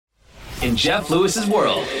In Jeff Lewis's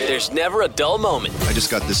world, there's never a dull moment. I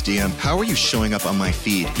just got this DM. How are you showing up on my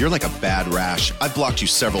feed? You're like a bad rash. I've blocked you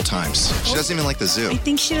several times. She doesn't even like the zoo. I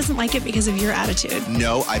think she doesn't like it because of your attitude.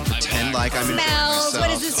 No, I pretend like I'm enjoying Smells. myself.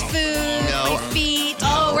 What is this food? No. My feet.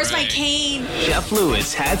 Oh, where's my cane? Jeff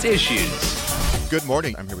Lewis has issues. Good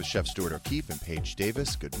morning. I'm here with Chef Stuart O'Keefe and Paige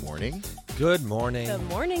Davis. Good morning. Good morning. Good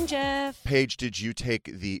morning, Jeff. Paige, did you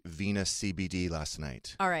take the Venus CBD last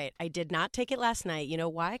night? All right, I did not take it last night. You know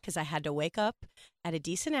why? Because I had to wake up at a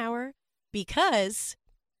decent hour because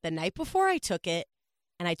the night before I took it,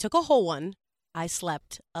 and I took a whole one, I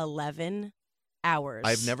slept 11 hours.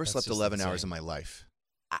 I've never That's slept just 11 insane. hours in my life.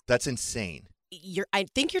 That's insane. I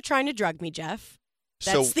think you're trying to drug me, Jeff.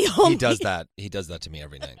 So That's the only... He does that. He does that to me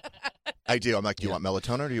every night. I do. I'm like, do you want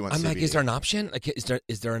melatonin or do you want CBD? I'm like, is there an option? Like,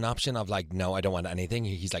 is there an option of like, no, I don't want anything?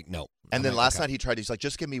 He's like, no. And I'm then like, last okay. night he tried, he's like,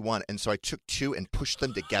 just give me one. And so I took two and pushed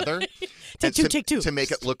them together. Take two. To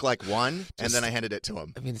make it look like one. And then I handed it to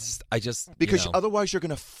him. I mean, it's just, Because you know. otherwise you're going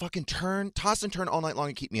to fucking toss and turn all night long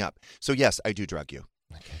and keep me up. So yes, I do drug you.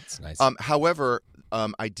 Okay, it's nice. However,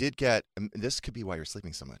 I did get, this could be why you're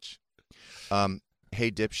sleeping so much. Hey,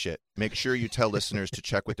 dipshit, make sure you tell listeners to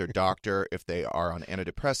check with their doctor if they are on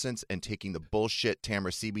antidepressants and taking the bullshit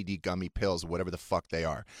Tamara CBD gummy pills, whatever the fuck they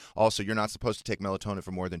are. Also, you're not supposed to take melatonin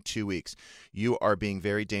for more than 2 weeks. You are being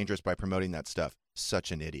very dangerous by promoting that stuff.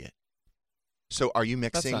 Such an idiot. So are you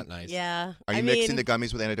That's mixing? not nice. Yeah. Are you mixing the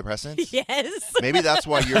gummies with antidepressants? Yes. Maybe that's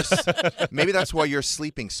why you're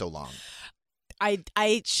sleeping so long.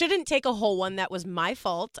 I shouldn't take a whole one. That was my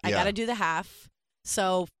fault. I Yeah. got to do the half.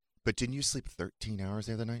 So But didn't you sleep 13 hours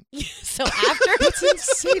the other night? so after That's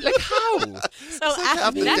insane. Like, how? so like half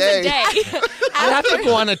after the that's day. a day. I have to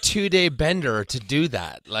go on a 2-day bender to do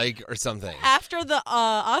that, like, or something. After the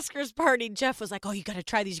Oscars party, Jeff was like, "Oh, you got to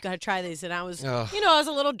try these. You got to try these." And I was, Ugh. I was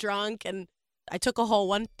a little drunk, and I took a whole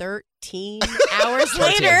one. 13 hours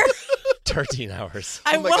later, 13 hours.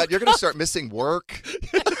 I Oh my woke God, you're going to start missing work.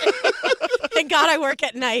 Thank God I work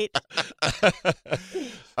at night.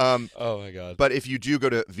 Oh, my God. But if you do go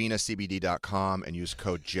to venuscbd.com and use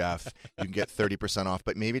code Jeff, you can get 30% off.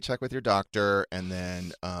 But maybe check with your doctor and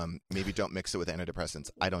then maybe don't mix it with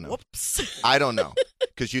antidepressants. I don't know. Whoops. I don't know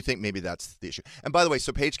because you think maybe that's the issue. And by the way,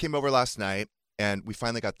 so Paige came over last night and we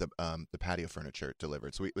finally got the patio furniture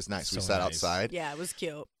delivered. So it was nice. We So sat nice. outside. Yeah, it was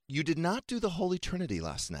cute. You did not do the Holy Trinity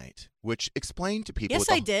last night, which explained to people.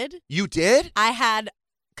 Yes, I did. You did? I had,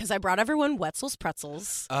 because I brought everyone Wetzel's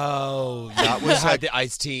pretzels. Oh, That you was had like- the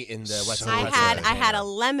iced tea in the So Wetzel I Wetzel's had container. a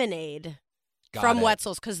lemonade Got from it.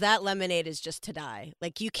 Wetzel's because that lemonade is just to die.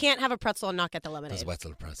 Like you can't have a pretzel and not get the lemonade. Those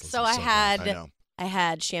Wetzel pretzels. So are I so good. had I know. I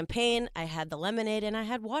had champagne, I had the lemonade, and I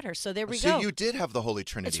had water. So there we So go. you did have the Holy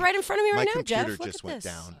Trinity. It's right in front of me My right now, Jeff. computer Look just at went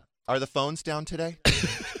this. down. Are the phones down today?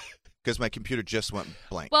 Because my computer just went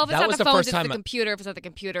blank. Well, if it's That not was the the phone, first it's the time I- computer. If it's not the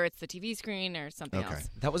computer, it's the TV screen or something Okay. else.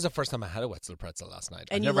 That was the first time I had a Wetzel pretzel last night.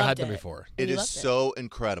 And I've you never had loved them it. before. It You is loved it. so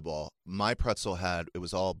incredible. My pretzel it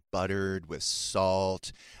was all buttered with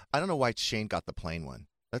salt. I don't know why Shane got the plain one.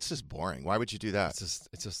 That's just boring. Why would you do that? It's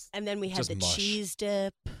just. And then we had Just the mush. cheese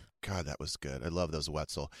dip. God, that was good. I love those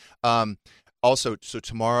Wetzel. Also, so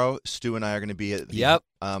tomorrow, Stu and I are going to be at the Yep.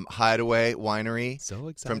 Hideaway Winery. So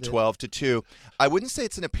excited. From 12 to 2. I wouldn't say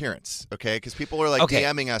it's an appearance, okay? Because people are like Okay.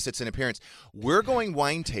 DMing us, it's an appearance. We're going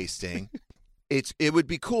wine tasting. It would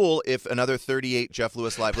be cool if another 38 Jeff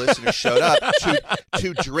Lewis Live listeners showed up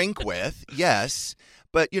to drink with, yes.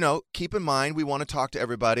 But, keep in mind, we want to talk to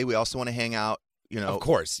everybody. We also want to hang out, Of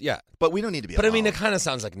course, yeah. But we don't need to be But alone. I mean, it kind of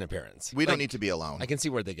sounds like an appearance. We don't Like, need to be alone. I can see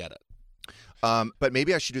where they get it. But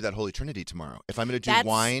maybe I should do that Holy Trinity tomorrow. If I'm going to do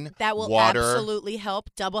wine, that will water. absolutely help.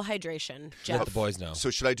 Double hydration, Jeff. Let the boys know. So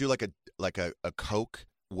should I do like a Coke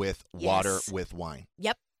with water Yes. with wine?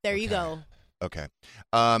 Yep, there you Okay. go. Okay.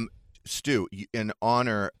 Stu, in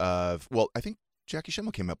honor of, I think Jackie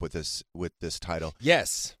Schimmel came up with this title.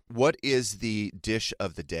 Yes. What is the dish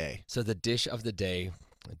of the day? So the dish of the day,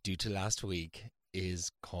 due to last week,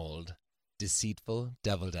 is called deceitful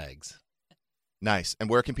deviled eggs. Nice. And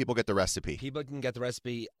where can people get the recipe? People can get the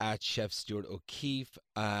recipe at Chef Stuart O'Keefe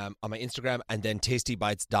on my Instagram and then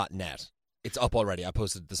tastybites.net. It's up already. I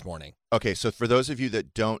posted it this morning. Okay, so for those of you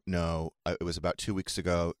that don't know, it was about 2 weeks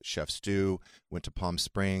ago. Chef Stu went to Palm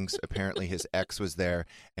Springs. Apparently his ex was there,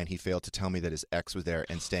 and he failed to tell me that his ex was there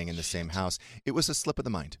and staying in the same house. It was a slip of the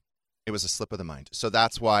mind. So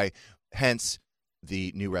that's why, hence,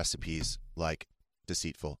 the new recipes like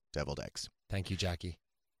deceitful deviled eggs. Thank you, Jackie.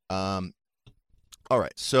 All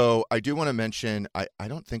right, so I do want to mention, I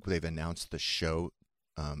don't think they've announced the show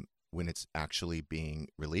when it's actually being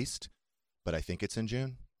released, but I think it's in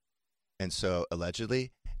June. And so,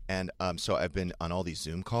 allegedly, and so I've been on all these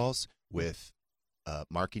Zoom calls with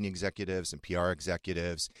marketing executives and PR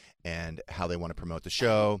executives and how they want to promote the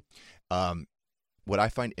show. What I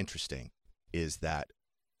find interesting is that,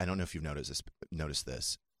 I don't know if you've noticed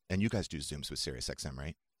this, and you guys do Zooms with SiriusXM,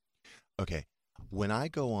 right? Okay. When I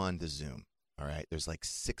go on the Zoom, all right, there's like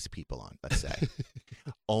 6 people on, let's say.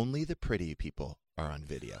 Only the pretty people are on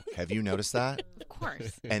video. Have you noticed that? Of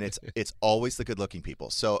course. And it's always the good-looking people.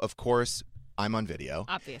 So, of course, I'm on video.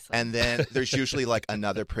 Obviously. And then there's usually like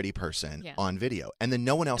another pretty person on video. And then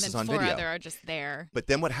no one else is on video. 4 other are just there. But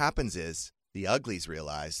then what happens is the uglies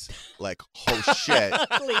realize, like, oh, shit.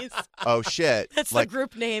 Uglies. Oh, shit. That's like, the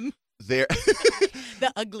group name. They're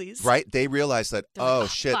The Uglies. right? They realize that, They're like, oh, "Oh,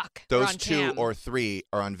 shit, fuck, we're those on 2 cam." or 3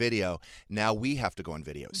 are on video. Now we have to go on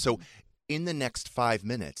video. So in the next 5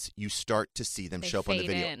 minutes, you start to see them They show up on the fade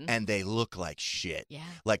video. in. And they look like shit. Yeah.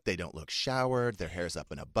 Like they don't look showered. Their hair's up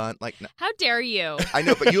in a bun. Like, no, How dare you? I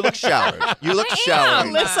know, but you look showered. You look I showered.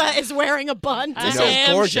 am. Alyssa is wearing a bun. I know,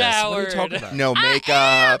 am gorgeous. What are showered. you talking about? No I am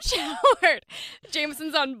makeup. showered.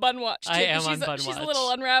 Jameson's on bun watch. Too, I am 'cause on she's bun She's watch. a little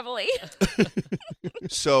unravelly.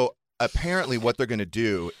 So apparently what they're going to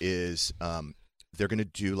do is they're going to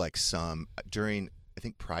do like some during, I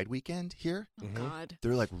think, Pride weekend here. Oh, God.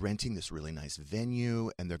 They're like renting this really nice venue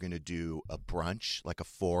and they're going to do a brunch, like a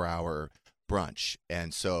 4-hour brunch.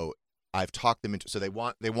 And so I've talked them into, so they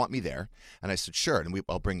want me there. And I said, sure. And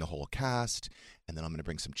I'll bring the whole cast and then I'm going to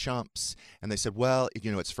bring some chumps. And they said, well,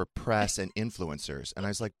 it's for press and influencers. And I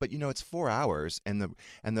was like, but it's 4 hours and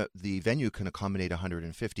the venue can accommodate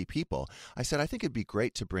 150 people. I said, I think it'd be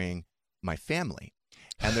great to bring my family.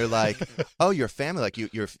 And they're like, oh, your family, like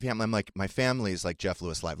your family. I'm like, my family is like Jeff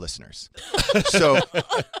Lewis Live listeners. So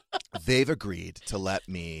they've agreed to let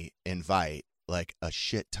me invite like a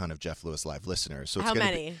shit ton of Jeff Lewis Live listeners. So it's How gonna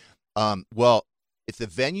many? Well, if the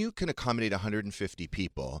venue can accommodate 150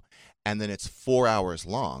 people and then it's 4 hours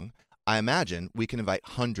long, I imagine we can invite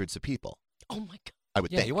hundreds of people. Oh, my God. I would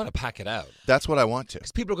Yeah, think. you want to pack it out. That's what I want to.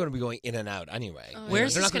 Because people are going to be going in and out anyway. Oh,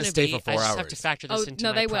 Where's They're this not going going to to stay be? for 4 I just hours. have to factor this Oh, into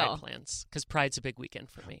no, my they Pride will. plans because Pride's a big weekend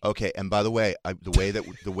for me. Okay, and by the way, the way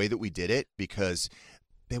that we did it, because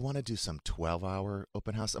they want to do some 12-hour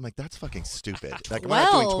open house. I'm like, that's fucking stupid. Like, I'm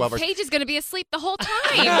not doing 12 hours. Paige is going to be asleep the whole time.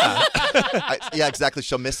 Yeah. Yeah, exactly.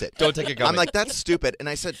 She'll miss it. Don't take it coming. I'm like, that's stupid. And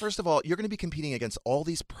I said, first of all, you're going to be competing against all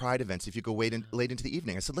these Pride events if you go late into the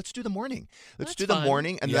evening. I said, let's do the morning. Let's That's do the fun.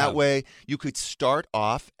 morning, and Yeah. that way you could start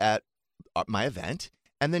off at my event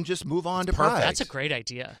and then just move on to Perfect. Pride. That's a great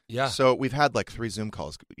idea. Yeah. So we've had like 3 Zoom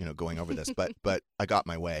calls, going over this, but I got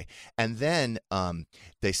my way. And then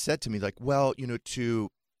they said to me like, well,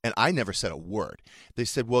 and I never said a word. They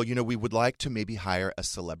said, well, we would like to maybe hire a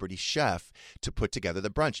celebrity chef to put together the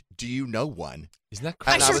brunch. Do you know one? Isn't that And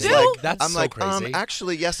crazy? I was do. like, That's I'm so like, crazy.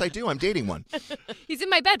 actually, yes, I do. I'm dating one. He's in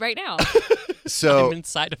my bed right now. So I'm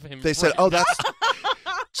inside of him. they said, right oh, now. that's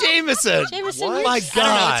Jameson, Jameson. you're My I don't know,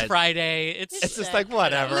 God. it's Friday. It's just like,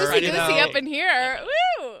 whatever. Loosey goosey up in here.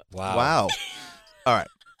 Woo! wow. All right.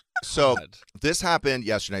 So God. this happened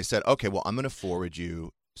yesterday. I said, okay, well, I'm going to forward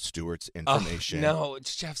you Stuart's information. Oh, no,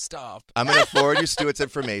 it's Jeff, stop. I'm going to forward you Stuart's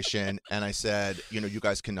information. And I said, you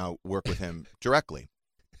guys can now work with him directly.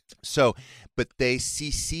 So, but they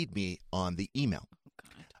CC'd me on the email.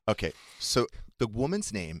 Okay. So the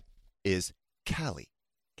woman's name is Callie.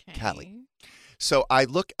 Okay. Callie. So I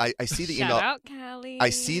see the Shout email. out, Callie. I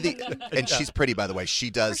see and she's pretty, by the way. She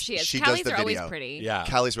does. She is. She Callies does the are video. always pretty. Yeah.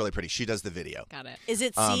 Callie's really pretty. She does the video. Got it. Is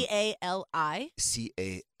it CALI?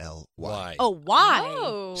 CALY. Why? Oh, why?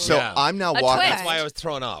 Oh. So Yeah. I'm now A walking. twist. That's why I was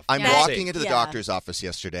thrown off. I'm Yeah. walking into the Yeah. doctor's office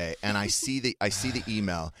yesterday, and I see the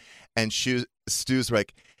email, and Stu's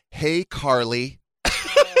like, "Hey, Carly."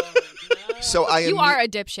 So I You are a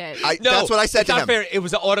dipshit. that's what I said it's to not him. fair. It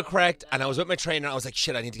was autocorrect, and I was with my trainer. I was like,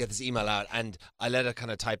 shit, I need to get this email out, and I let it kind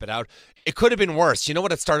of type it out. It could have been worse. You know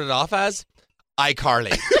what it started off as?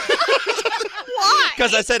 iCarly. Why?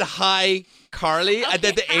 Because I said, hi, Carly, and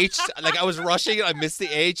then the H, like I was rushing, I missed the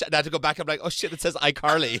H, and I had to go back. I'm like, oh shit, it says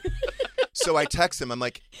iCarly. So I text him. I'm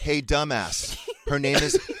like, "Hey, dumbass. Her name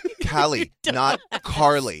is Callie, not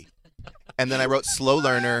Carly." And then I wrote slow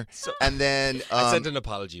learner, and then I sent an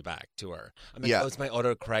apology back to her. I'm like, Yeah. oh, it's my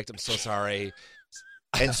autocorrect. I'm so sorry.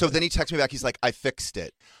 and so then he texts me back. He's like, "I fixed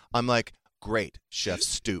it." I'm like, "Great, Chef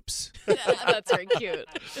Stoops." That's very cute.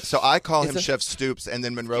 So I call him It's a- Chef Stoops, and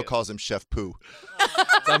then Monroe calls him Chef Poo.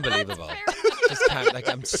 It's unbelievable. Just can't, like,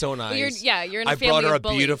 I'm so nice. You're in a I family brought her a of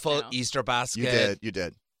bullies beautiful now. Easter basket. You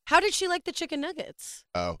did. How did she like the chicken nuggets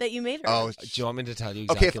Oh, that you made her? oh. Do you want me to tell you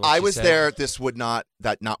exactly Okay, if what I she was said? there, it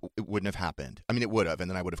wouldn't have happened. I mean, it would have, and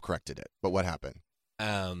then I would have corrected it. But what happened?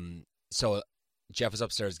 So Jeff was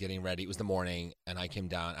upstairs getting ready. It was the morning, and I came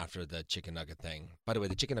down after the chicken nugget thing. By the way,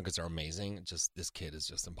 the chicken nuggets are amazing. Just this kid is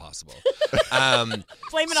just impossible. Blame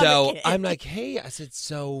it so on the kid. I'm like, hey, I said,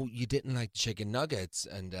 so you didn't like chicken nuggets?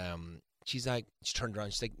 And she's like, she turned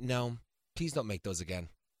around. She's like, no, please don't make those again.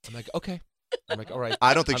 I'm like, okay. I'm like, all right.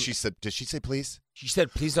 I don't think she said. Did she say please? She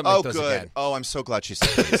said, please don't make those good. again. Oh, I'm so glad she said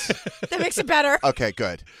please. That makes it better. Okay,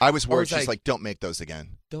 good. I was worried. was She's like, like, don't make those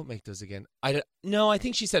again. Don't make those again. No, I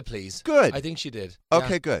think she said please. Good. I think she did.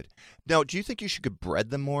 Okay, Yeah. good. Now, do you think you should bread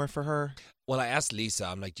them more for her? Well, I asked Lisa,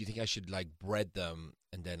 I'm like, do you think I should like bread them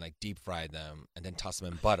and then like deep fry them and then toss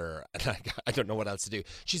them in butter? And like, I don't know what else to do.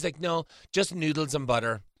 She's like, no, just noodles and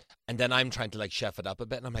butter. And then I'm trying to like chef it up a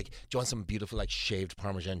bit. And I'm like, do you want some beautiful like shaved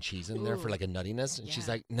Parmesan cheese in there for like a nuttiness? And she's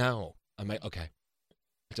like, no. I'm like, okay.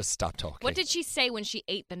 Just stop talking. What did she say when she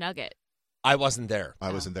ate the nugget? I wasn't there.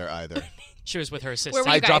 I wasn't there either. She was with her Where assistant. were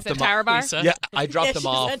you I guys dropped at them Tower off. Bar? Lisa. Yeah, I dropped Yeah, them she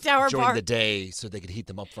was off at Tower during Bar. the day so they could heat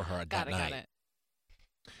them up for her Got that night. it.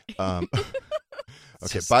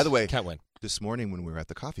 Okay, by the way, Can't win. this morning when we were at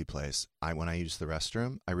the coffee place, when I used the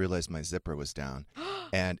restroom, I realized my zipper was down.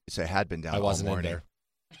 And so it had been down I wasn't all in morning. there.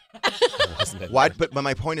 I wasn't in Why? there. But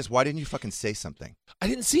my point is, why didn't you fucking say something? I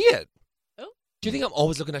didn't see it. Oh. Do you think I'm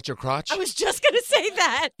always looking at your crotch? I was just going to say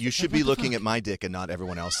that. You should be looking at my dick and not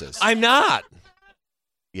everyone else's. I'm not.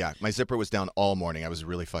 Yeah, my zipper was down all morning. I was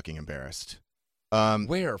really fucking embarrassed.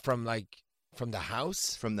 Where? From the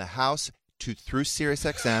house? From the house through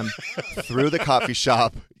SiriusXM, through the coffee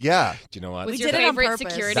shop. Yeah. Do you know what? We Was your did it on favorite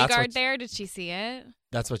purpose. security That's guard what- there? Did she see it?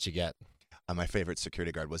 That's what you get. My favorite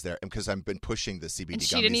security guard was there because I've been pushing the CBD And gummies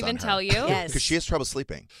she didn't even on her. tell you? Yes. Because she has trouble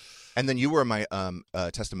sleeping. And then you were my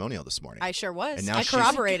testimonial this morning. I sure was. And now I she's-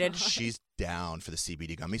 corroborated. She's down for the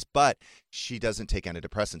CBD gummies, but she doesn't take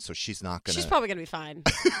antidepressants, so she's not going to. She's probably going to be fine.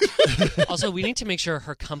 Also, we need to make sure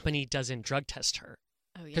her company doesn't drug test her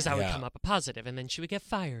Oh, yeah. because that would Yeah. come up a positive, and then she would get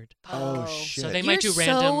fired. Oh, shit. So they You're might do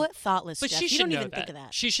random. so thoughtless, But Jeff. she You should don't know even that. think of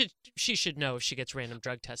that. She should know if she gets random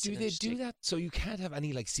drug tests. Do and they then just do take- that? So you can't have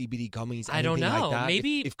any like CBD gummies? I don't anything know. Like that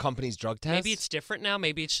Maybe- if companies drug test. Maybe it's different now.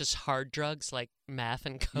 Maybe it's just hard drugs like meth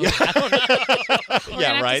and coke. Yeah. I don't know. We're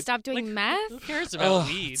gonna have to stop doing Like, meth? Who cares about Ugh,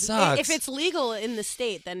 weed? it sucks. If it's legal in the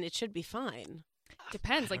state, then it should be fine.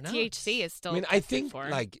 Depends. Like don't know. THC is still. I mean, I tested think for.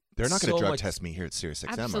 like They're not going to so drug much- test me here at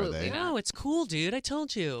SiriusXM, are Absolutely they? not. No, it's cool, dude. I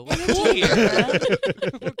told you. We're cool here.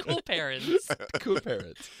 We're cool parents. Cool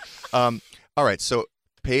parents. All right, so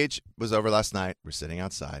Paige was over last night. We're sitting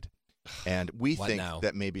outside, and we What think now?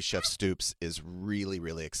 that maybe Chef Stoops is really,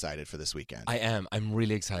 really excited for this weekend I am. I'm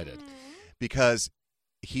really excited. because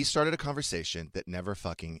he started a conversation that never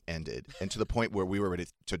fucking ended, and to the point where we were ready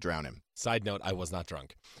to drown him. Side note: I was not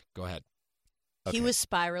drunk. Go ahead. Okay. He was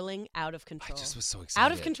spiraling out of I control. just was so excited.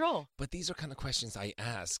 Out of control. But these are kind of questions I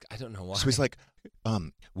ask. I don't know why. So he's like,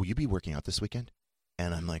 will you be working out this weekend?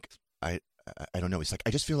 And I'm like, I don't know. He's like, I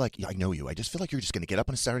just feel like, I know you. I just feel like you're just going to get up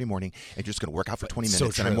on a Saturday morning and you're just going to work out for 20 So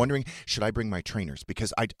minutes. And I'm true. wondering, should I bring my trainers?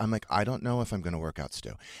 Because I'm like, I don't know if I'm going to work out,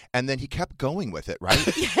 Stu. And then he kept going with it, right?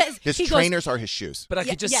 Yes. His He goes, trainers are his shoes. But I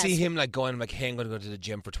could just yes. see him like going, like, hey, I'm going to go to the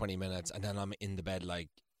gym for 20 minutes, and then I'm in the bed like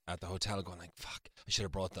at the hotel going like, fuck, I should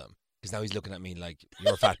have brought them. Because now he's looking at me like,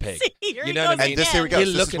 you're a fat pig. See, here You he know what I goes mean? And here we go. He'll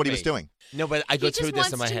This look is at what he me. was doing. No, but I go he through just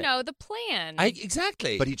this wants in my to head. know the plan.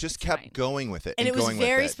 Exactly. But he just kept fine. going with it. And it was going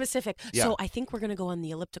very with it. specific. Yeah. So I think we're going to go on the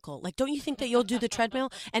elliptical. Like, don't you think that you'll do the treadmill?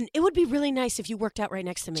 And it would be really nice if you worked out right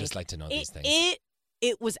next to me. Just like to know these things.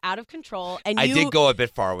 It was out of control. And I did go a bit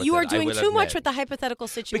far with it. You are I doing will too much admit. with the hypothetical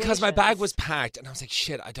situation. Because my bag was packed, and I was like,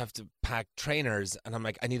 shit, I'd have to pack trainers. And I'm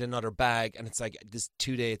like, I need another bag. And it's like this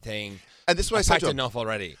 2-day thing. And this is what I said packed to him. enough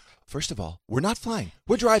already. First of all, we're not flying.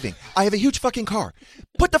 We're driving. I have a huge fucking car.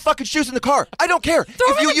 Put the fucking shoes in the car. I don't care. Throw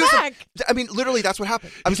if them you in the use back. them. I mean, literally, that's what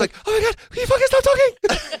happened. I was like, oh my God, can you fucking stop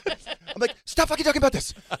talking? I'm like, stop fucking talking about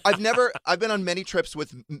this. I've been on many trips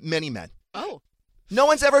with many men. Oh. No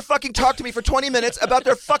one's ever fucking talked to me for 20 minutes about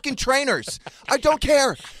their fucking trainers. I don't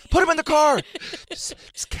care. Put them in the car.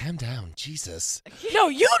 Just calm down. Jesus. No,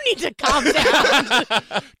 you need to calm down.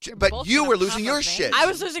 But both you gonna were pop losing up your there. shit. I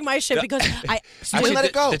was losing my shit because I Actually, let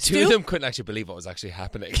it go. The two of Stu? them couldn't actually believe what was actually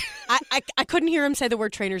happening. I couldn't hear him say the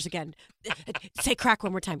word trainers again. Say crack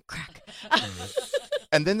one more time. Crack.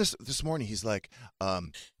 And then this morning, he's like,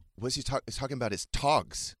 he's talking about his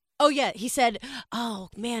togs. Oh yeah, he said, "Oh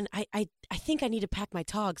man, I think I need to pack my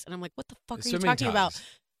togs." And I'm like, "What the fuck are you talking about?"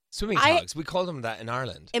 Swimming I- togs. We call them that in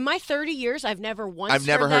Ireland. In my 30 years, I've never once I've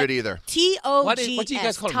never heard it either. TOGS. What do you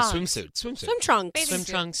guys call them? togs. Swimsuit. Swimsuit. Swim trunks. Bathing Swim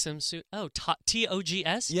suit. trunks, swimsuit. Oh,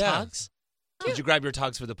 TOGS? Yeah. Togs? Did you grab your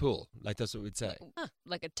togs for the pool? Like that's what we'd say.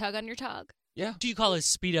 Like a tug on your tog. Yeah. Do you call a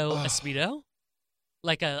Speedo a Speedo?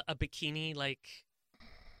 Like a bikini, like...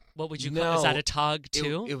 What would you call? Is that a tog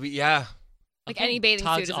too? Yeah. Like Okay. any bathing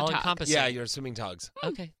Togs suit is a all tog. encompassing. Yeah, you're swimming togs.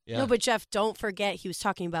 Okay. Yeah. No, but Jeff, don't forget he was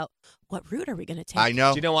talking about what route are we going to take? I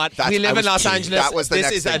know. Do you know what? That's- We live I in was Los kidding. Angeles. That was the this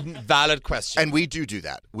next is thing. a valid question. And we do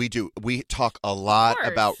that. We do. We talk a lot course.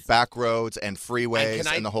 about back roads and freeways And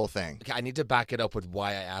can and the whole thing. Okay, I need to back it up with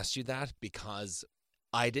why I asked you that, because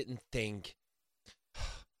I didn't think.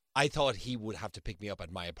 I thought he would have to pick me up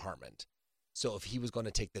at my apartment. So if he was going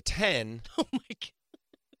to take the 10. Oh my God.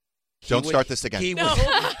 Don't start this again. He, No.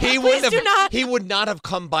 he Please wouldn't do have. not. He would not have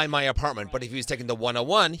come by my apartment. But if he was taking the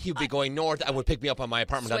 101, he would be going north and would pick me up on my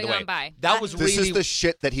apartment on Swing the way. on by. That was This really. is the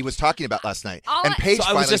shit that he was talking about last night. All And I- Paige So I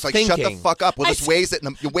finally was just was like, shut the thinking. fuck up. We'll just waze it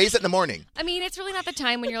in the morning. I mean, it's really not the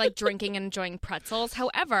time when you're like drinking and enjoying pretzels.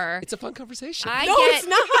 However, It's a fun conversation. I No, get it's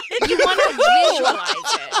not. you want to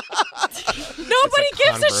visualize it. Nobody It's a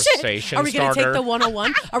gives a shit. conversation Are we going to take starter. the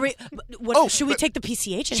 101? Are we? Should we take the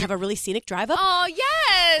PCH and have a really scenic drive up? Oh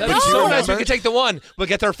yes. That'd be But so you nice. We remember- could take the one. We'll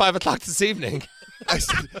get there at 5 o'clock this evening. I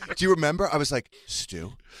said, do you remember? I was like,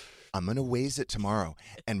 Stu, I'm going to waze it tomorrow,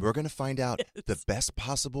 and we're going to find out the best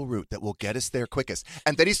possible route that will get us there quickest.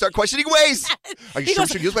 And then he started questioning Waze. Are you He sure we goes-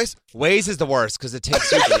 should use Waze? Waze is the worst because it takes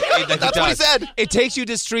you. That's what he said. It takes you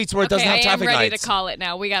to streets where it doesn't Okay, have I am traffic ready lights. to call it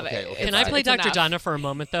now. We got Okay, it. okay, Can I fine. play It's Dr. enough. Donna for a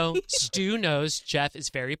moment, though? Stu knows Jeff is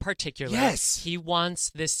very particular. Yes. He wants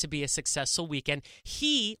this to be a successful weekend.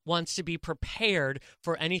 He wants to be prepared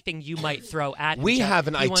for anything you might throw at him. We Jeff. have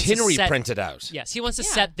an He wants to itinerary set- printed out. Yes, he wants to Yeah.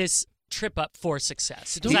 set this trip up for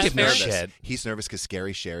success. Is Don't that get fair? nervous. Nervous. He's nervous because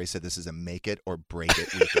Scary Sherry said this is a make it or break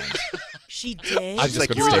it weekend. She did. I was like,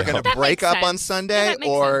 gonna you're stay either going home. to That break makes up on sense. Sunday, Yeah, that makes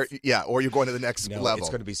or sense. or you're going to the next No, level. it's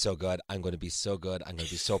going to be so good. I'm going to be so good. I'm going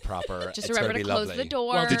to be so proper. Just it's remember going to be close lovely. the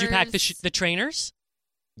door. Well, did you pack the trainers?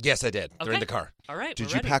 Yes, I did. They're in Okay. the car. All right. Did we're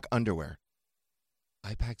you ready. pack underwear?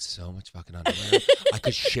 I packed so much fucking underwear. I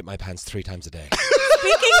could shit my pants 3 times a day.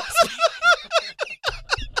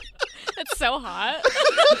 That's so hot.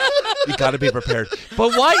 You got to be prepared.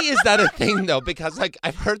 But why is that a thing, though? Because, like,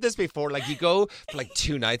 I've heard this before. Like, you go for, like,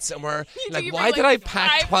 2 nights somewhere. Like, you why bring, did I like,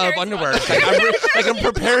 pack 5 12 pairs of underwear? It's like, I'm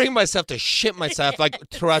preparing myself to shit myself, like,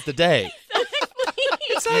 throughout the day.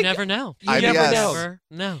 It's You like, never know. You never IBS. know. Never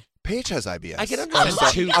know. Paige has IBS. I can I'm understand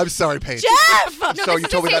sorry, too. I'm sorry, Paige. Jeff! So you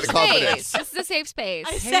told me that in confidence. This is a safe space.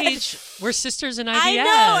 I said- Paige, we're sisters in IBS. I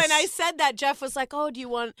know, and I said that. Jeff was like, "Oh, do you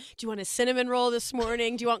want a cinnamon roll this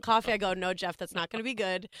morning? Do you want coffee?" I go, "No, Jeff, that's not going to be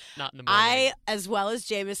good." Not in the morning. I, as well as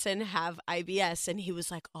Jameson, have IBS, and he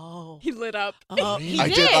was like, "Oh, He lit up. oh." He I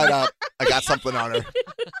did light up. I got something on her.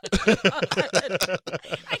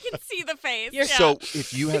 I can see the face. You're So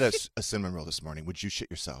if you had a cinnamon roll this morning, would you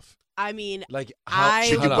shit yourself? I mean, Like, I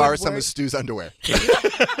Should you hold on. borrow some of Stu's underwear?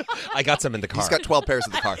 I got some in the car. He's got 12 pairs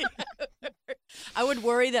in the car. I would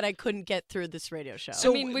worry that I couldn't get through this radio show. So,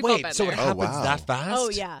 I mean, we've all wait, been so it there. Oh, happens wow. that fast? oh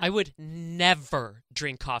yeah. I would never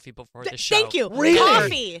drink coffee before the show. Thank you. Really?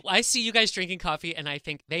 Coffee. I see you guys drinking coffee, and I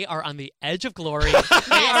think they are on the edge of glory.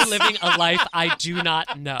 They are living a life I do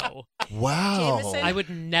not know. Wow. Jameson? I would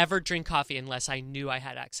never drink coffee unless I knew I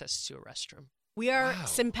had access to a restroom. We are Wow.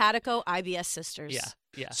 simpatico IBS sisters.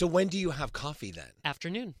 Yeah. So when do you have coffee then?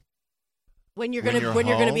 Afternoon. When you're When gonna you're when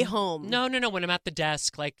you're gonna be home? home. No. When I'm at the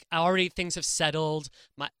desk, like already things have settled.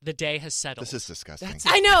 The day has settled. This is disgusting.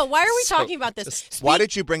 I know. Why are we So- talking about this? Why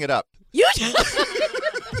did you bring it up? you?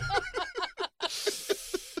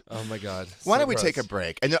 Oh my God. Why So don't we gross. take a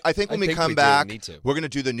break? And I think when I we think come we do back, need to. we're going to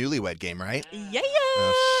do the Newlywed Game, right? Yeah.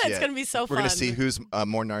 Oh, It's shit. gonna be so fun. We're going to see who's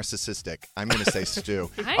more narcissistic. I'm going to say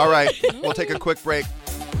Stu. Hi. All right. We'll take a quick break.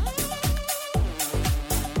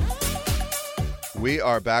 We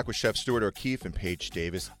are back with Chef Stuart O'Keefe and Paige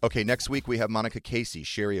Davis. Okay, next week we have Monica Casey,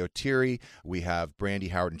 Sherry O'Teary. We have Brandy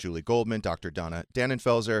Howard and Julie Goldman, Dr. Donna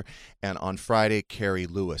Dannenfelser. And on Friday, Carrie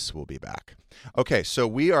Lewis will be back. Okay, so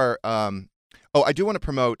we are... I do want to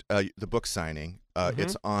promote the book signing.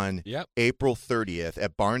 It's on Yep. April 30th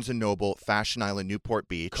at Barnes & Noble, Fashion Island, Newport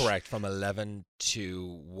Beach. Correct. From 11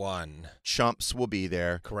 to 1. Chumps will be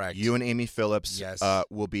there. Correct. You and Amy Phillips Yes.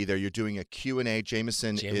 will be there. You're doing a Q&A.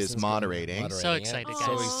 Jameson is Jameson's moderating. So excited, It's guys.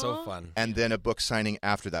 always so fun. And then a book signing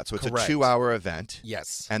after that. So it's Correct. a 2-hour event.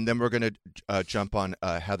 Yes. And then we're going to jump on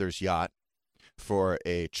Heather's yacht for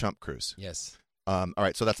a chump cruise. Yes. All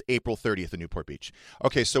right, so that's April 30th in Newport Beach.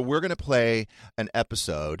 Okay, so we're going to play an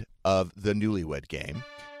episode of the Newlywed Game.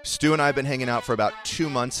 Stu and I have been hanging out for about 2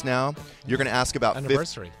 months now. You're going to ask about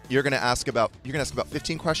Anniversary. You're going to ask about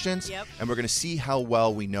 15 questions, Yep. and we're going to see how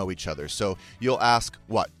well we know each other. So you'll ask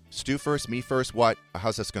what? Stu first, me first. What?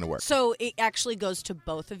 How's this going to work? So it actually goes to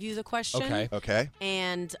both of you, the question. Okay. Okay.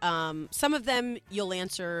 And some of them you'll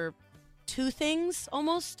answer 2 things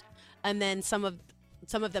almost, and then some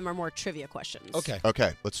Some of them are more trivia questions. Okay.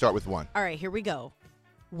 Okay, let's start with one. All right, here we go.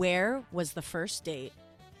 Where was the first date?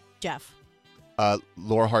 Jeff.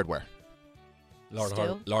 Laura Hardware.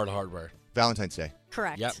 Lord Hardware. Valentine's Day.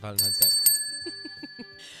 Correct. Yep, Valentine's Day.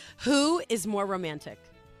 Who is more romantic?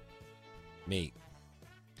 Me.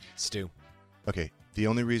 Stu. Okay, the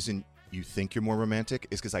only reason you think you're more romantic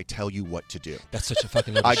is because I tell you what to do. That's such a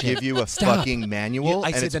fucking I give you a fucking manual, I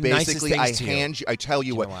and say it's the nicest basically I things to you. hand you. I tell you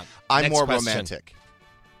You what. know what? I'm Next more question. romantic.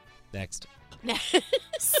 Next.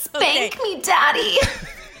 Spank me, daddy.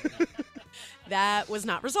 That was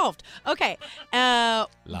not resolved. Okay. Lies.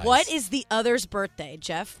 What is the other's birthday?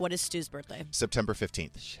 Jeff, what is Stu's birthday? September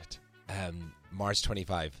 15th. Shit. March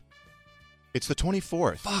 25. It's the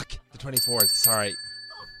 24th. Fuck. The 24th. Sorry.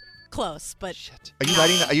 Close, but... Shit.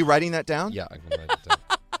 Are you writing that down? Yeah, I'm going to write it down.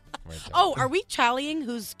 Write it down. Oh, are we tallying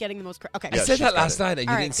who's getting the most correct? Okay. I Yeah, said she's that got last it. night, and you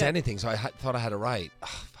All right, didn't say good. anything, so I thought I had it right. Oh,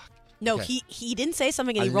 fuck. No, Okay. he didn't say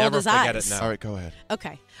something and he I'll rolled never his forget eyes. it now. All right, go ahead.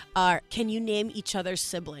 Okay. Can you name each other's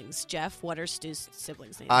siblings? Jeff, what are Stu's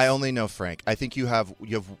siblings' names? I only know Frank. I think you have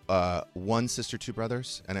one sister, two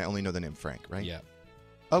brothers, and I only know the name Frank, right? Yeah.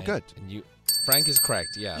 Oh, And- good. And you, Frank is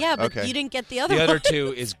correct. Yeah. Yeah, but Okay. you didn't get the other The other one.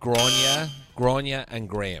 two is Gronya, and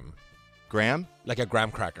Graham, Graham? like a graham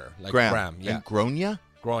cracker, like Graham. Yeah. And Gronya?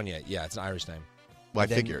 Gronya. Yeah, it's an Irish name. Well, I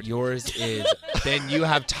Then figured. Yours is. Then you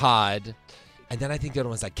have Todd, and then I think the other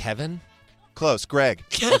one's like Kevin. Close. Greg.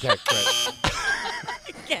 Okay, great.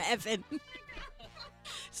 Kevin.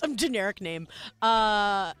 Some generic name.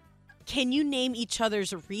 Can you name each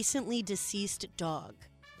other's recently deceased dog?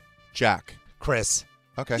 Jack. Chris.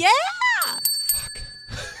 Okay. Yeah. Fuck.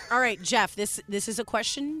 All right, Jeff, this is a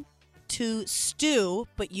question to Stu,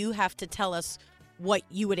 but you have to tell us what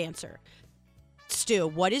you would answer. Stu,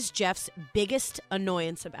 what is Jeff's biggest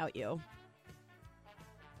annoyance about you?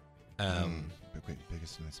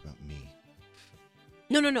 Biggest news about me.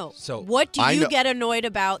 No. So, what do I you know- get annoyed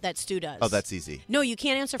about that Stu does? Oh, that's easy. No, you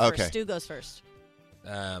can't answer first. Okay. Stu goes first.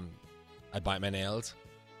 I bite my nails.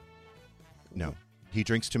 No. He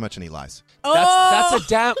drinks too much and he lies. That's a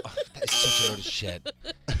damn. That is such a load of shit.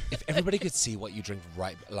 If everybody could see what you drink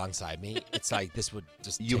right alongside me, it's like this would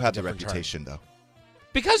just. You take have a the different turn. reputation, though.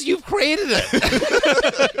 Because you've created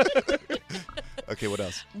it. Okay, what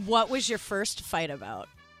else? What was your first fight about?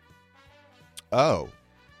 Oh.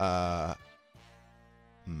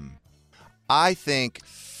 I think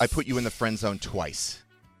I put you in the friend zone twice.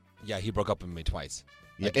 Yeah, he broke up with me twice.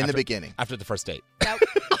 Yeah, Like in the after- beginning. After the first date.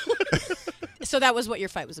 So that was what your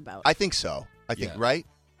fight was about. I think so. I think, Yeah. right?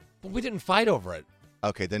 But we didn't fight over it.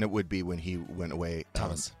 Okay, then it would be when he went away.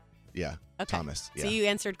 Thomas. Yeah, Okay. Thomas. Yeah. So you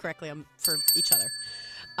answered correctly for each other.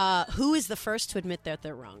 Who is the first to admit that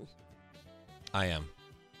they're wrong? I am.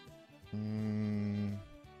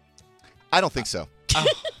 I don't think so.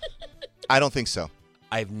 I don't think so.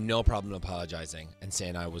 I have no problem apologizing and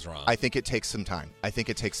saying I was wrong. I think it takes some time. I think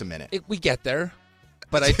it takes a minute. We get there,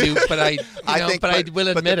 but I do. But I will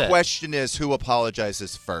admit but the it. question is who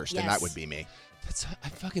apologizes first, and that Yes. would be me.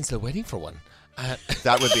 I'm fucking still waiting for one.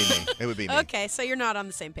 That would be me. It would be me. Okay, so you're not on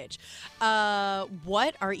the same page.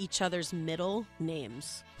 What are each other's middle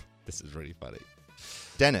names? This is really funny.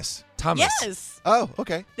 Dennis. Thomas. Yes. Oh,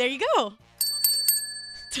 okay. There you go.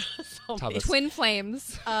 Thomas. Twin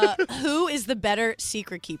flames. Who is the better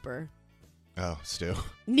secret keeper? Oh, Stu.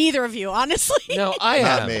 Neither of you, honestly. No, I am.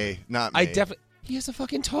 Not me. Not me. I definitely. He has a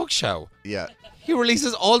fucking talk show. Yeah, He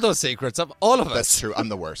releases all those secrets of all of us. that's true. I'm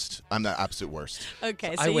the worst. I'm the absolute worst.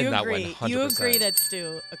 Okay, I so win you that one, agree. You 100%. agree that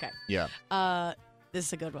Stu. Okay. Yeah, This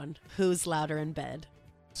is a good one. Who's louder in bed?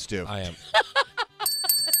 Stu. I am.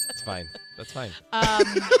 It's fine. That's fine. Um,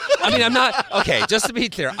 I mean, I'm not. Okay, just to be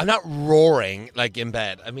clear, I'm not roaring like in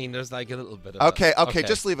bed. I mean, there's like a little bit of. Okay,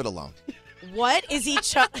 just leave it alone. what is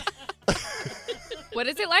each other? What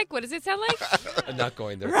is it like? What does it sound like? I'm not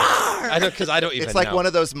going there. I don't because I don't even. It's like know. one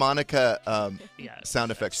of those Monica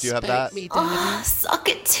sound effects. Do you have that? Oh, suck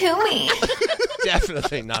it to me.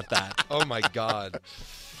 Definitely not that. Oh my god.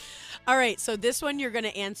 All right, so this one you're going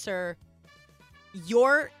to answer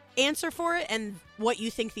your answer for it and what you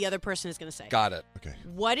think the other person is going to say. Got it. Okay.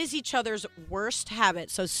 What is each other's worst habit?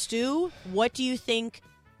 So, Stu, what do you think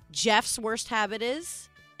Jeff's worst habit is?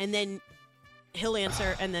 And then he'll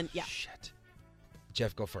answer, and then, yeah. Shit.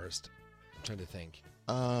 Jeff, go first. I'm trying to think.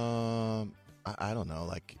 I don't know.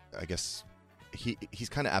 Like, I guess he's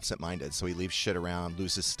kind of absent-minded, so he leaves shit around,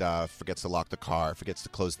 loses stuff, forgets to lock the car, forgets to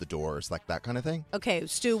close the doors, like that kind of thing. Okay,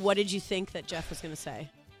 Stu, what did you think that Jeff was going to say?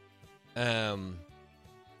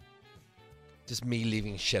 Just me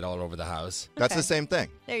leaving shit all over the house. That's Okay. the same thing.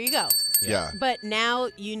 There you go. Yeah. But now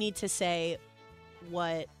you need to say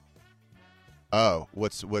what Oh,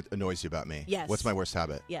 what annoys you about me? Yes. What's my worst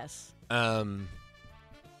habit? Yes.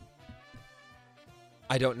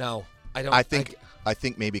 I don't know. I think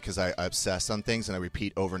maybe because I obsess on things and I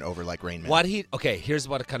repeat over and over like Rain Man. Here's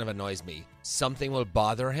what kind of annoys me. Something will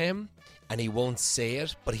bother him and he won't say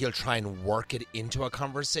it, but he'll try and work it into a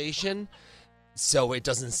conversation so it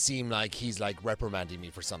doesn't seem like he's like reprimanding me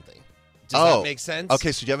for something. Does that make sense?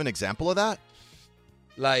 Okay, so do you have an example of that?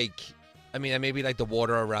 Like, I mean, maybe like the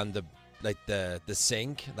water around the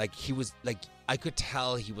sink. Like he was like, I could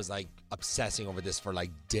tell he was like obsessing over this for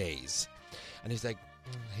like days. And he's like,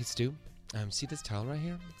 hey Stu, see this towel right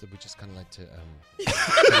here? So we just kind of like to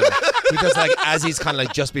he does like as he's kind of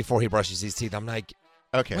like just before he brushes his teeth. I'm like,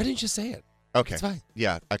 okay, why didn't you say it? Okay, it's fine.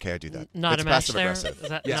 Yeah, okay, I do that. Not it's a match passive there. aggressive. Is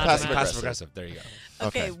that Yeah, not passive a match? Passive aggressive. There you go.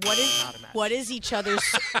 Okay, what is each other's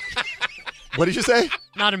What did you say?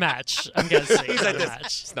 Not a match. I'm guessing. He's Not like a this. match.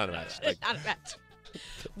 It's not a match. Like, not a match.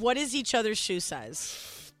 What is each other's shoe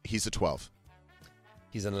size? He's a 12.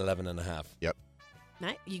 he's an 11 and a half. Yep.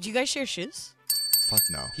 Do you guys share shoes? Fuck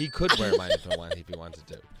no. He could wear mine if he wanted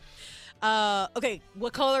to. Okay,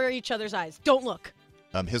 what color are each other's eyes? Don't look.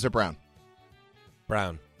 His are brown.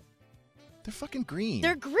 Brown. They're fucking green.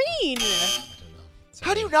 They're green. I don't know.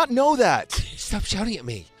 How do you not know that? Stop shouting at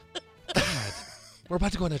me. God. We're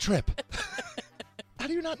about to go on a trip. How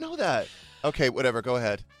do you not know that? Okay, whatever. Go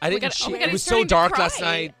ahead. I didn't. God, oh my God, it was he's so starting to dark cry. last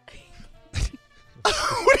night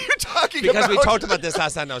What are you talking about? because we talked about this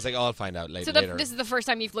last night. And I was like, oh, I'll find out later. So this is the first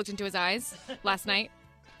time you've looked into his eyes last night?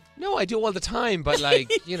 No, I do all the time, but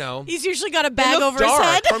like He's usually got a they bag look over his dark.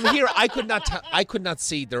 head. From here. I could not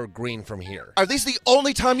see they're green from here. Are these the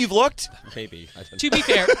only time you've looked? Maybe. I don't To be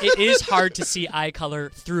fair, it is hard to see eye color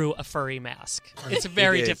through a furry mask. It's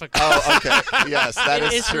very is. difficult. Oh, okay. Yes, that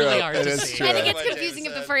It is is true. really hard It to is see. true. And it gets confusing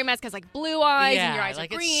if the furry mask has like blue eyes and your eyes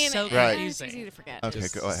like are it's green. so Right. confusing. It's easy to forget. Okay,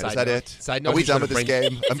 Just go ahead. side Is that note. it? Side note, Are we you done should've with this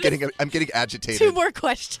bring- game? I'm getting agitated. 2 more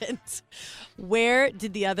questions. Where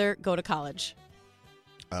did the other go to college?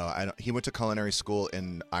 Oh, he went to culinary school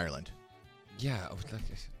in Ireland. Yeah,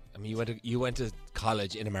 I mean, you went to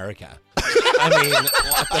college in America. I mean,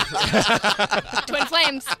 what the Twin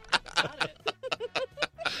flames.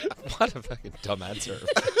 what a fucking dumb answer.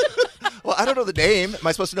 Well, I don't know the name. Am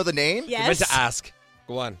I supposed to know the name? Yes. You meant to ask.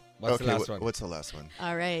 Go on. What's Okay, the last one? what's the last one?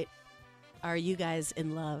 All right. Are you guys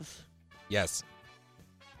in love? Yes.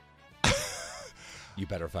 You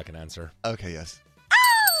better fucking answer. Okay, yes.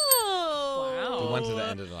 Oh! We wanted to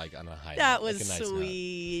end it like on a high That note, was like a nice note.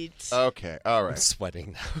 Okay, sweet. all I'm right.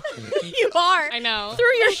 sweating now. You are. I know.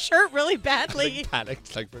 Through your shirt really badly. like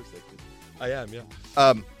panicked like for a second. I am, yeah.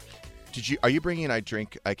 Are you bringing an I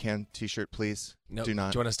Drink I Can t-shirt, please? No, Do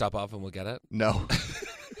not. Do you want to stop off and we'll get it? No.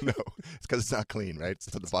 No. It's because it's not clean, right? It's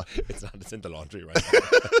at the bottom. It's not. It's in the laundry right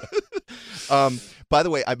now. By the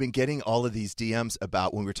way, I've been getting all of these DMs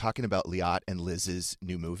about when we were talking about Liat and Liz's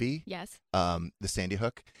new movie, Yes. the Sandy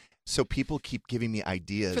Hook. So people keep giving me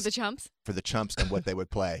ideas For the chumps. and what they would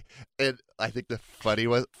play. And I think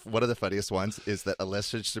one of the funniest ones is that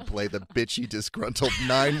Alyssa should play the bitchy, disgruntled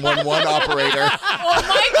 911 operator. Oh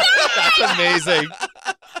my God. That's amazing.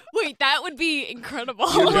 Wait, that would be incredible.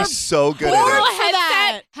 You'd be so good at Or it. a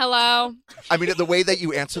headset. Hello. I mean, the way that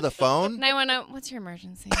you answer the phone, 911. What's your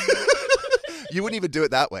emergency? you wouldn't even do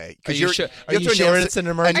it that way. Are you sure? Are have you to sure announce it's an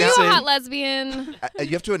Are emergency? you a hot lesbian? You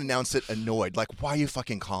have to announce it annoyed. Like, why are you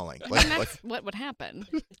fucking calling? I Like, mean, that's what would happen.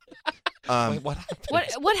 Wait, what happened?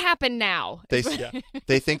 What happened now? they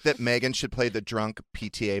think that Megan should play the drunk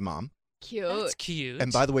PTA mom. Cute. That's cute.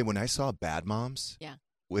 And by the way, when I saw Bad Moms, Yeah.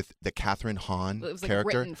 with the Catherine Hahn It was like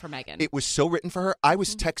character, written for Megan. it was so written for her. I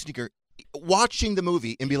was texting her, watching the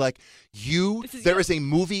movie, and be like, there is a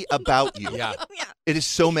movie about you. Yeah. It is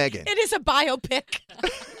so Megan. It is a biopic.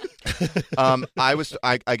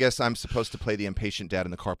 I guess I'm supposed to play the impatient dad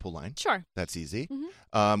in the carpool line. Sure. That's easy.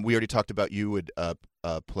 Mhm. We already talked about you would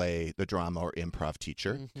play the drama or improv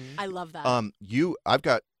teacher. Mm-hmm. I love that. I've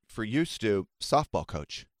got for you, Stu, softball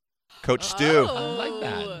coach. Coach Stu. I like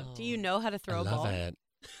that. Do you know how to throw I a ball? love it.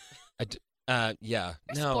 Yeah.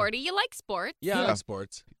 You're No. sporty. You like sports. Yeah, I Yeah. like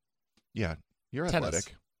sports. Yeah, you're Tennis.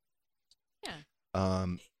 athletic. Yeah.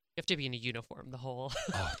 You have to be in a uniform the whole.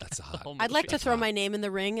 Oh, that's the hot. whole I'd like movie. to throw my name in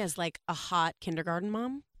the ring as like a hot kindergarten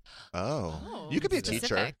mom. Oh, you could be a teacher.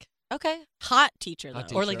 Specific. Okay. Hot teacher, though.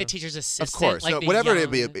 Hot Or like the teacher. teacher's assistant. Of course. like No, the whatever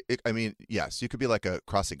young, it be. I mean, yes, you could be like a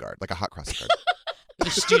crossing guard, like a hot crossing guard. the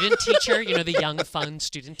student teacher. You know, the young, fun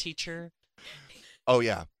student teacher. Oh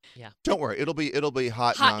yeah. Yeah. Don't worry, it'll be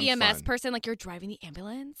hot. Hot non-fun. EMS person, like you're driving the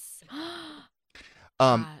ambulance.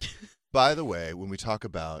 Um, Hot. by the way, when we talk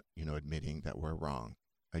about admitting that we're wrong,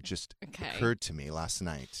 it just Okay. occurred to me last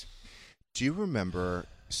night. Do you remember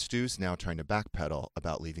Stu's now trying to backpedal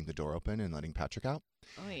about leaving the door open and letting Patrick out.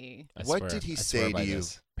 Oy. What did he say to you,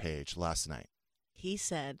 Paige, last night? He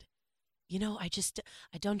said, I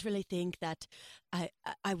don't really think that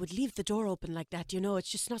I would leave the door open like that. It's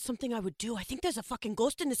just not something I would do. I think there's a fucking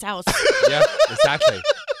ghost in this house. Yeah, exactly.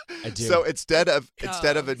 I do. So instead of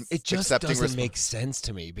it just accepting doesn't make sense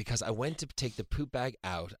to me because I went to take the poop bag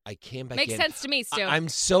out. I came back Makes in. sense to me, Stu. I'm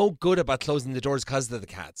so good about closing the doors because of the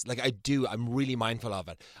cats. Like I do. I'm really mindful of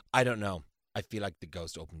it. I don't know. I feel like the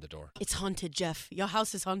ghost opened the door. It's haunted, Jeff. Your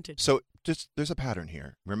house is haunted. So there's a pattern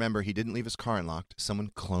here. Remember, he didn't leave his car unlocked. Someone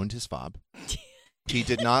cloned his fob. He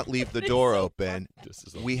did not leave the door open.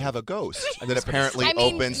 We have a ghost that apparently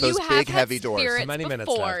opens those big, heavy doors. How many minutes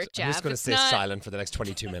left? Jeff. I'm just going to stay silent for the next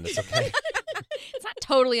 22 minutes, okay? It's not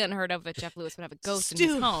totally unheard of that Jeff Lewis would have a ghost in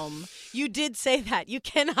his home. You did say that. You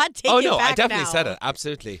cannot take it back Oh, no, I definitely now. said it.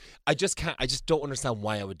 Absolutely. I just don't understand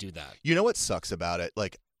why I would do that. You know what sucks about it?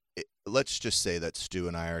 Like, let's just say that Stu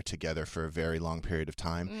and I are together for a very long period of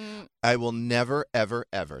time. I will never, ever,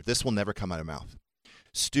 ever, this will never come out of my mouth.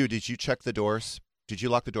 Stu, did you check the doors? Did you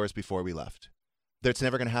lock the doors before we left? That's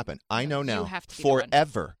never going to happen. I know now. You have to be the one.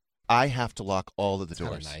 Forever, I have to lock all of the It's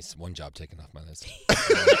kind doors. of nice. One job taken off my list.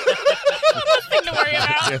 Nothing to worry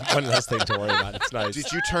about. One less thing to worry about. It's nice.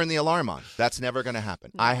 Did you turn the alarm on? That's never going to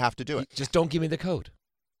happen. I have to do it. Just don't give me the code.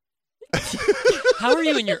 How are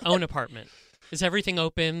you in your own apartment? Is everything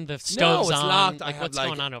open? The stove's no, it's on? locked. Like, what's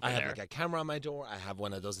going on over I there? have like a camera on my door. I have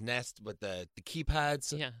one of those Nest with the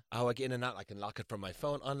keypads. Yeah. How I get in and out. I can lock it from my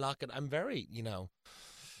phone, unlock it. I'm very,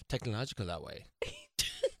 technological that way.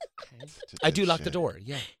 I do lock the door.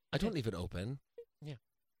 Yeah. I don't leave it open. Yeah.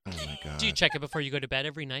 Oh, my God. Do you check it before you go to bed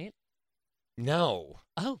every night? No.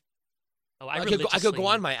 Oh, I could go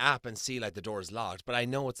on my app and see like the door is locked, but I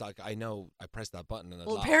know I press that button and it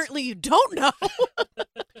Well, locks. apparently you don't know.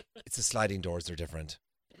 It's the sliding doors are different.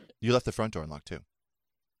 You left the front door unlocked, too.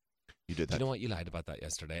 You did Do that. you know what? You lied about that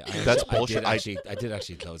yesterday. That's bullshit. I did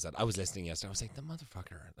actually close that. I was listening yesterday. I was like, the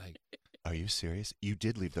motherfucker. Like, Are you serious? You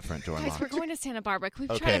did leave the front door Guys, unlocked. we're going to Santa Barbara. Can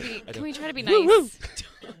we Okay. try to be nice?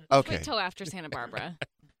 Okay. Wait till after Santa Barbara.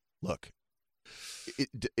 Look,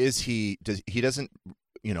 he doesn't,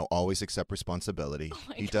 always accept responsibility. Oh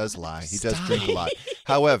my He does God. lie. He does drink a lot.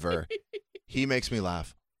 However, he makes me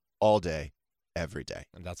laugh all day, every day.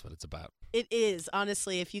 and that's what it's about. It is.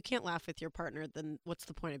 Honestly, if you can't laugh with your partner, then what's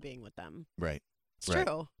the point of being with them? Right. It's Right.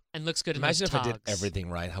 true. And looks good in Imagine those if I did togs. everything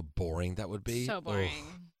right, how boring that would be. So Ugh. boring.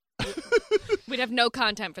 We'd have no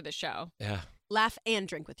content for the show. Yeah. Laugh and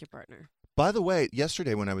drink with your partner. By the way,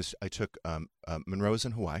 yesterday when I took Monroe's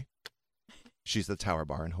in Hawaii. She's the Tower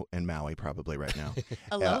Bar in Maui probably right now.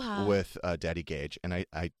 Aloha. With Daddy Gage. And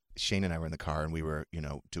Shane and I were in the car and we were,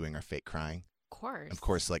 doing our fake crying. Of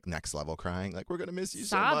course, like next level crying. Like, we're going to miss you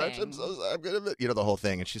so much. I'm so sorry. I'm going to, the whole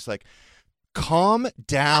thing. And she's like, calm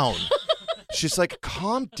down. She's like,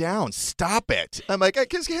 calm down. Stop it. I'm like, I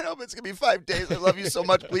just can't help it. It's going to be 5 days. I love you so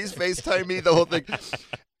much. Please FaceTime me. The whole thing.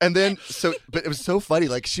 And then, but it was so funny.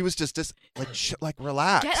 Like, she was just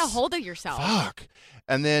relax. Get a hold of yourself. Fuck.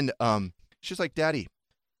 And then she's like, Daddy,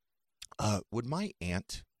 would my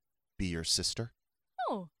aunt be your sister?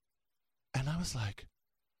 Oh. And I was like,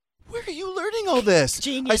 where are you learning all this?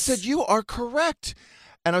 Genius. I said, you are correct.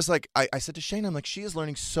 And I was like, I said to Shane, I'm like, she is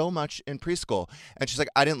learning so much in preschool. And she's like,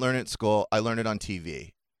 I didn't learn it at school. I learned it on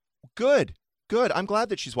TV. Good. I'm glad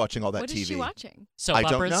that she's watching all that What TV. is she watching? Soap I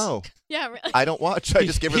don't operas? know. Yeah, really. I don't watch. I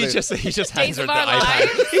just give her He the... just hands Days her of the Our iPad.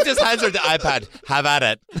 Lives. He just hands her the iPad. Have at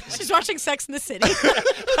it. She's watching Sex in the City.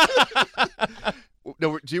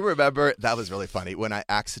 No, do you remember? That was really funny. When I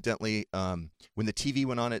accidentally, when the TV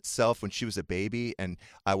went on itself when she was a baby, and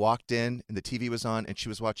I walked in and the TV was on, and she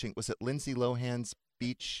was watching, was it Lindsay Lohan's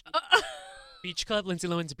Beach? Beach Club? Lindsay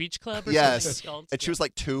Lohan's Beach Club? Or Yes. something it's called? And she was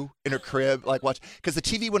like 2 in her crib, like watch, because the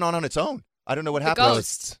TV went on its own. I don't know what The happened.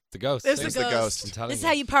 ghost. The ghost. There's There's the the ghost. ghost. I'm telling This is you.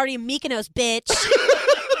 how you party in Mykonos, bitch.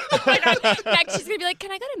 Oh my God. Next, she's going to be like,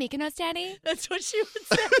 can I go to Mykonos, Daddy? That's what she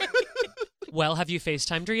would say. Well, have you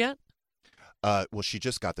FaceTimed her yet? Well, she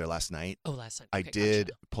just got there last night. Oh, last night. I Okay, did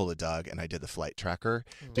gotcha. pull a Doug and I did the flight tracker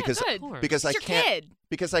Yeah, good. because I It's your can't kid.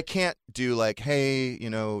 because I can't do like, hey,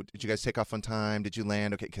 did you guys take off on time? Did you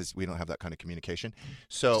land? Okay, because we don't have that kind of communication.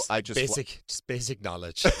 So I just basic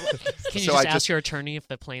knowledge. Can you So just I ask your attorney if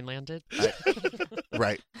the plane landed?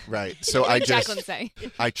 right. So What I did just Jacqueline say?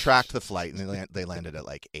 I tracked the flight and they landed at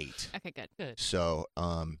like 8. Okay, good. Good. So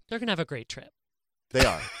They're going to have a great trip. they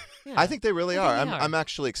are. Yeah. I think they really I are. think they are. I'm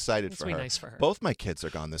actually excited It's for really her. nice for her. Both my kids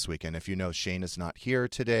are gone this weekend. If you know, Shane is not here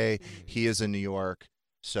today. He is in New York.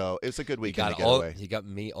 So it's a good weekend to get away. You got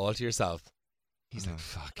me all to yourself. He's like,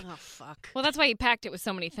 fuck. Oh, fuck. Well, that's why he packed it with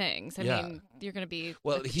so many things. I Yeah. mean, you're going to be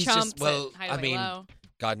Well, with the he's chumps just, well, at Hideaway I mean, Low.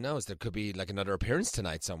 God knows there could be like another appearance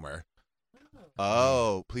tonight somewhere.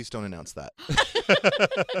 Oh, please don't announce that.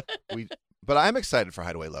 But I'm excited for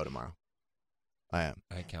Hideaway Low tomorrow. I am.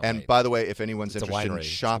 I can't And wait. by the way, if anyone's It's a interested in winery.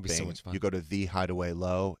 It's gonna be so shopping, much fun. you go to the Hideaway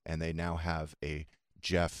Low, and they now have a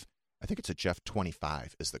Jeff. I think it's a Jeff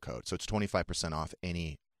 25 is the code, so it's 25% off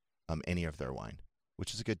any of their wine,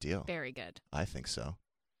 which is a good deal. Very good. I think so.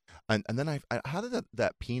 And then how did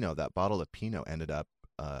that Pinot, that bottle of Pinot, ended up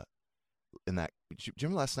in that? Do you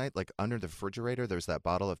remember last night, like under the refrigerator, there's that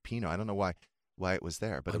bottle of Pinot. I don't know why it was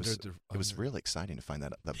there, but it was really exciting to find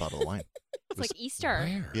that bottle of wine. It's like Easter.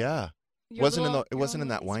 Where? Yeah. It wasn't in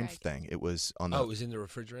that wine thing. It was on the. Oh, it was in the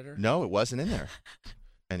refrigerator? No, it wasn't in there.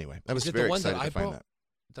 Anyway, I was it very the one excited that I to find brought,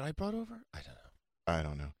 that. that I brought over? I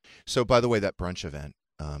don't know. So, by the way, that brunch event,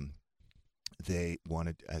 they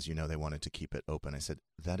wanted, as you know, they wanted to keep it open. I said,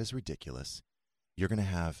 that is ridiculous. You're going to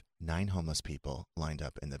have 9 homeless people lined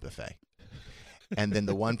up in the buffet. And then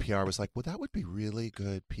the one PR was like, well, that would be really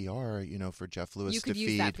good PR, for Jeff Lewis You to could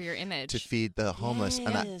use feed that for your image. to feed the homeless.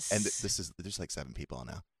 Yes. And there's like 7 people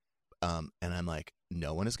now. And I'm like,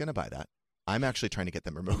 no one is going to buy that. I'm actually trying to get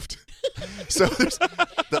them removed. So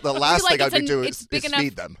the last thing I would do is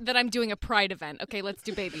feed them. That I'm doing a pride event. Okay, let's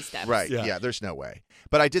do baby steps. Right. Yeah. There's no way.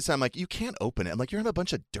 But I did say, I'm like, you can't open it. I'm like, you're going to have a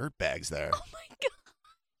bunch of dirt bags there. Oh my god.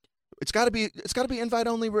 It's got to be invite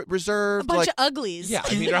only reserved. A bunch of uglies. Yeah,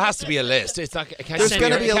 I mean, there has to be a list. It's not. It can't There's just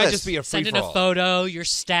gonna be be a list. just be a Send in free-for-all. a photo, your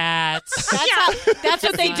stats. That's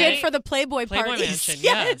what they did for the Playboy Playboy parties. Mansion,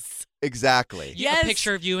 yeah. Yes. Exactly. Yes. A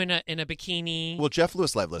picture of you in a bikini. Well, Jeff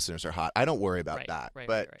Lewis Live listeners are hot. I don't worry about Right, that. right,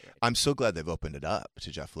 but right. I'm so glad they've opened it up to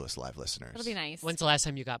Jeff Lewis Live listeners. That'll be nice. When's the last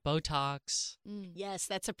time you got Botox? Yes,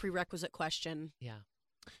 that's a prerequisite question. Yeah.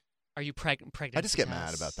 Are you pregnant? I just get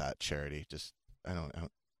mad about that charity. I don't.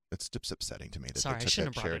 It's just upsetting to me that Sorry, I they took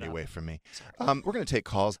shouldn't that have brought it charity up. away from me. Sorry. We're going to take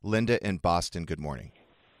calls. Linda in Boston. Good morning.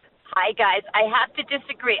 Hi, guys. I have to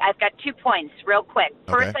disagree. I've got 2 points real quick.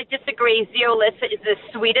 First, Okay. I disagree. Lis is the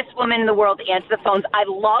sweetest woman in the world to answer the phones. I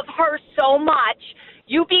love her so much.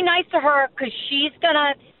 You be nice to her because she's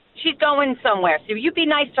going somewhere. So you be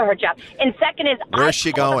nice to her, Jeff. And second is, Where's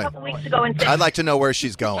she going? A couple weeks ago and said, I'd like to know where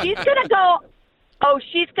she's going. she's going to go. Oh,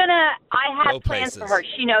 I have Go plans places. for her.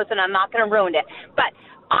 She knows, and I'm not going to ruin it. But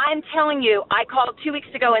I'm telling you, I called 2 weeks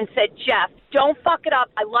ago and said, Jeff, don't fuck it up.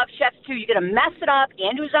 I love chefs, too. You're going to mess it up.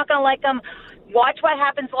 Andrew's not going to like them. Watch What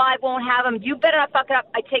Happens Live won't have them. You better not fuck it up.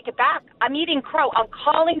 I take it back. I'm eating crow. I'm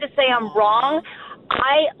calling to say I'm wrong.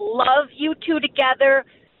 I love you two together.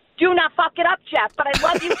 Do not fuck it up, Jeff, but I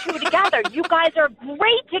love you two together. You guys are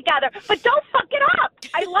great together, but don't fuck it up.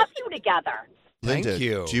 I love you together. Thank Linda,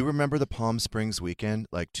 you. do you remember the Palm Springs weekend,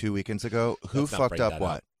 like 2 weekends ago? Who Let's not fucked bring up that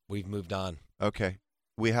what? We've moved on. Okay.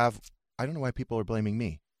 I don't know why people are blaming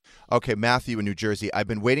me. Okay, Matthew in New Jersey. I've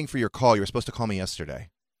been waiting for your call. You were supposed to call me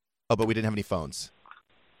yesterday. Oh, but we didn't have any phones.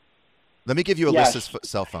 Let me give you Alyssa's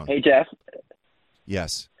cell phone. Hey, Jeff.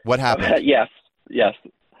 Yes. What happened? Yes.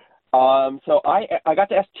 So I got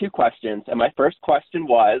to ask 2 questions, and my first question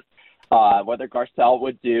was whether Garcelle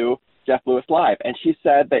would do Jeff Lewis Live, and she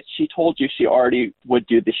said that she told you she already would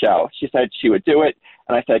do the show. She said she would do it,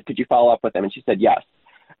 and I said, could you follow up with them? And she said yes.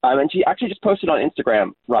 And she actually just posted on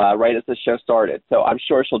Instagram right as the show started, so I'm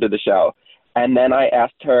sure she'll do the show. And then I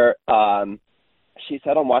asked her, she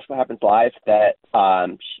said on Watch What Happens Live that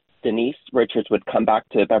Denise Richards would come back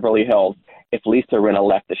to Beverly Hills if Lisa Rinna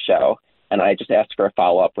left the show. And I just asked for a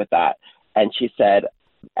follow-up with that. And she said,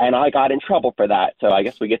 and I got in trouble for that, so I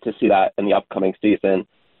guess we get to see that in the upcoming season.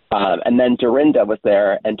 And then Dorinda was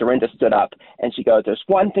there, and Dorinda stood up, and she goes, there's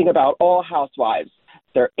one thing about all housewives.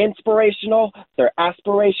 They're inspirational, they're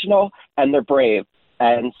aspirational, and they're brave.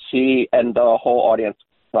 And she and the whole audience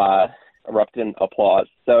erupted in applause.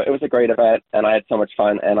 So it was a great event, and I had so much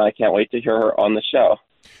fun, and I can't wait to hear her on the show.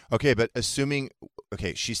 Okay, but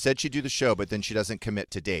she said she'd do the show, but then she doesn't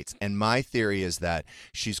commit to dates. And my theory is that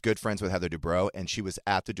she's good friends with Heather Dubrow, and she was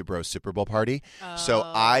at the Dubrow Super Bowl party. So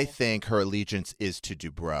I think her allegiance is to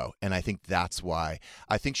Dubrow, and I think that's why.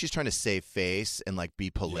 I think she's trying to save face and like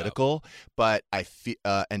be political, but I feel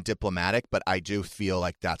and diplomatic. But I do feel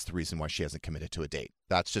like that's the reason why she hasn't committed to a date.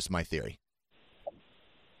 That's just my theory.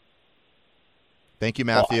 Thank you,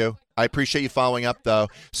 Matthew. I appreciate you following up, though.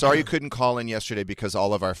 Sorry you couldn't call in yesterday because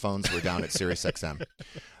all of our phones were down at SiriusXM.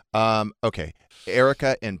 Okay.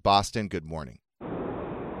 Erica in Boston, good morning.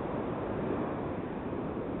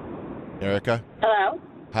 Erica? Hello?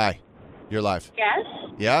 Hi. You're live. Yes?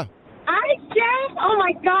 Yeah? Hi, Jeff. Oh,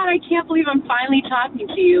 my God. I can't believe I'm finally talking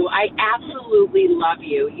to you. I absolutely love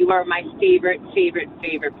you. You are my favorite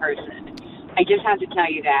person. I just have to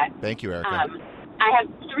tell you that. Thank you, Erica. I have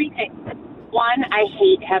three things. One, I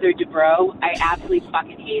hate Heather Dubrow. I absolutely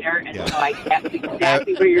fucking hate her, and so I get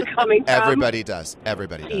exactly where you're coming from. Everybody does.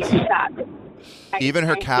 Everybody She does. sucks. Even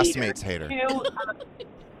her I castmates hate her. Two,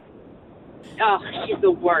 oh, she's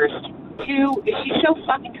the worst. Two, she's so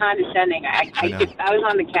fucking condescending. I know. If I was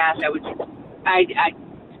on the cast, I'd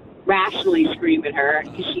rationally scream at her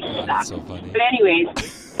because she sucks. So funny. But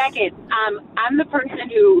anyways, second, I'm the person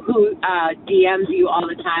who DMs you all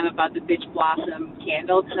the time about the Bitch Blossom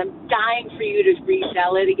candle because I'm dying for you to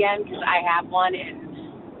resell it again because I have one and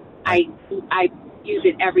I use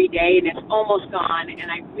it every day and it's almost gone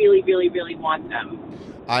and I really, really, really want them.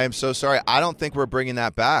 I am so sorry. I don't think we're bringing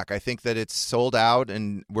that back. I think that it's sold out,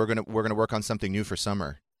 and we're gonna work on something new for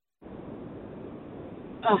summer.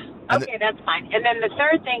 Oh, okay, that's fine. And then the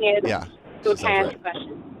third thing is, Yeah. so can I ask a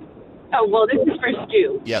question? Oh, well, this is for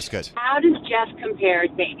Stu. Yes, good. How does Jeff compare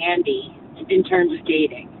to Andy in terms of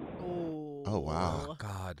dating? Oh wow. Oh,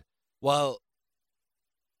 God. Well,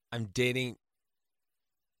 I'm dating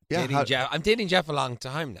Yeah. Jeff. I'm dating Jeff a long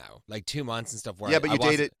time now, like 2 months and stuff. Where Yeah, but I you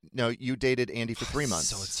wasn't- dated. No, you dated Andy for 3 months.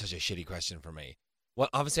 So it's such a shitty question for me. Well,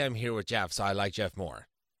 obviously I'm here with Jeff, so I like Jeff more.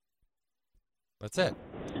 That's it.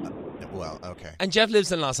 Well, okay. And Jeff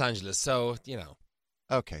lives in Los Angeles, so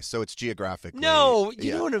Okay, so it's geographically. No,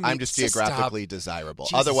 you know what I mean? I'm just Just geographically desirable.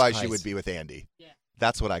 Jesus Otherwise, Christ. you would be with Andy. Yeah.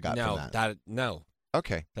 That's what I got No, from that. no,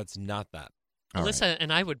 Okay. that's not that. All right. Alyssa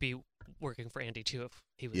and I would be working for Andy too if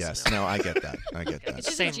he was. Yes. No, I get that. I get that. It's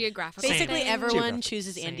just Same. a geographical. Basically, thing. everyone Geographic.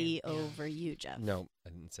 chooses Same, Andy yeah. over you, Jeff. No, I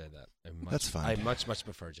didn't say that. That's fine. I much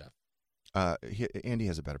prefer Jeff. Andy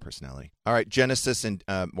has a better personality. All right, Genesis in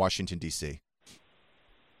Washington, D.C.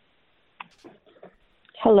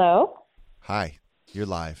 Hello. Hi, you're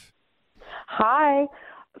live. Hi.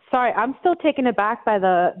 Sorry, I'm still taken aback by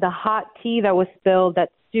the hot tea that was spilled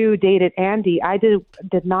that Stu dated Andy. I did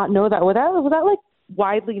not know that. Was that like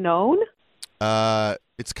widely known?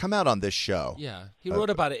 It's come out on this show. Yeah, he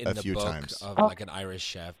wrote about it in a the few book times. of like an Irish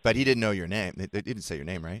chef. But he didn't know your name. They didn't say your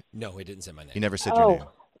name, right? No, he didn't say my name. He never said your name.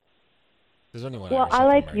 There's only one. Well, Irish I chef in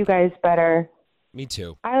like America. you guys better. Me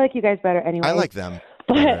too. I like you guys better anyway. I like them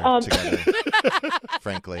But, better together,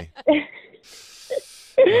 frankly.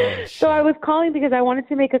 So I was calling because I wanted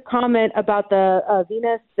to make a comment about the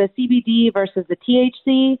CBD versus the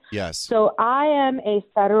THC. Yes. So I am a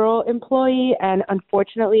federal employee, and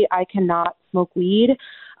unfortunately, I cannot smoke weed,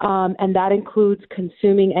 and that includes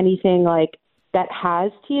consuming anything like that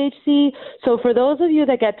has THC. So for those of you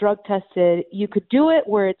that get drug tested, you could do it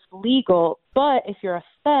where it's legal, but if you're a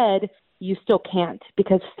fed, you still can't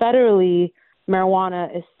because federally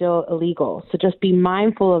marijuana is still illegal. So just be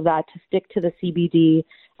mindful of that to stick to the CBD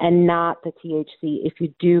and not the THC if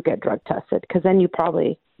you do get drug tested, because then you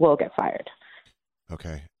probably will get fired.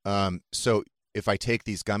 Okay. So if I take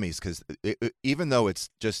these gummies, because even though it's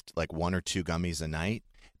just like 1 or 2 gummies a night,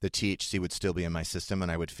 the THC would still be in my system and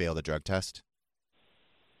I would fail the drug test?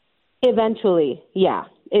 Eventually, yeah.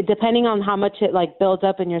 Depending on how much it like builds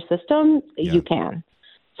up in your system, you can.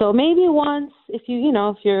 So maybe once if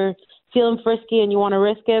you're feeling frisky and you want to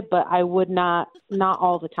risk it, but I would not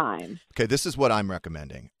all the time. Okay, this is what I'm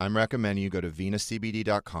recommending. I'm recommending you go to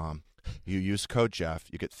venuscbd.com. You use code Jeff.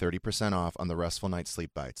 You get 30% off on the Restful Night Sleep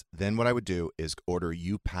Bites. Then what I would do is order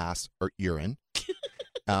UPass or urine,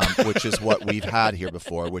 which is what we've had here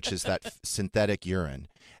before, which is that synthetic urine.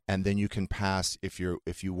 And then you can pass if you're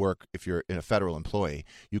in a federal employee,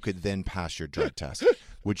 you could then pass your drug test.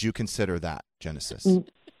 Would you consider that, Genesis?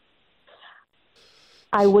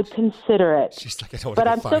 I would consider it. She's like, I don't but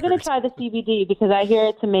wanna I'm get still going fired. to try the CBD because I hear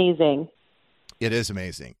it's amazing. It is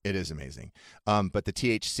amazing. It is amazing. But the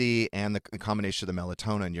THC and the combination of the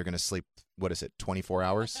melatonin, you're going to sleep, 24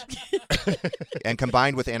 hours? And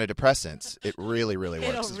combined with antidepressants, it really, really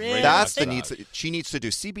works. Really That's the works. needs. She needs to do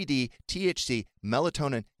CBD, THC,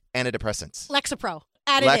 melatonin, antidepressants. Lexapro.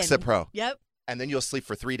 Add it in. Lexapro. Yep. And then you'll sleep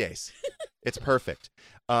for 3 days. It's perfect.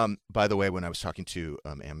 By the way, when I was talking to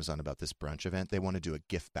Amazon about this brunch event, they want to do a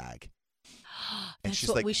gift bag. And That's she's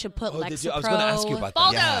what like, we should put Lexapro. did you? I was going to ask you about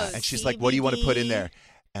that. yeah. And she's like, what do you want to put in CBD? there?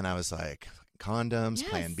 And I was like, condoms, Yes,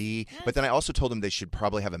 plan B. yes. But then I also told them they should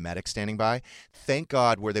probably have a medic standing by. Thank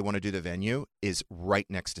God where they want to do the venue is right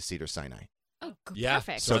next to Cedars-Sinai. Oh, Yeah.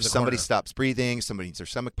 perfect. So Around if the somebody corner. stops breathing, somebody needs their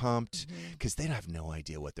stomach pumped, because they have no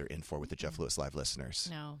idea what they're in for with the Jeff Lewis Live listeners.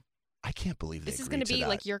 No. I can't believe they This is going to be that.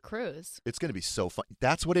 like your cruise. It's going to be so fun.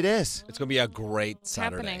 That's what it is. It's going to be a great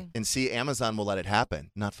Saturday. Happening. And see, Amazon will let it happen,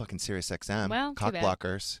 not fucking SiriusXM. Well, too cock bad.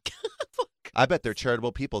 blockers. I bet they're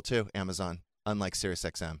charitable people too, Amazon, unlike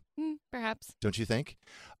SiriusXM. Perhaps. Don't you think?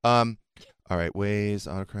 All right, Waze,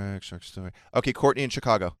 autocorrect, Shark Story. Okay, Courtney in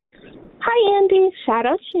Chicago. Hi, Hi, Andy. Shout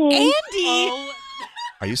out, Shane. Andy.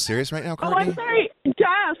 Are you serious right now, Oh, Courtney? I'm sorry.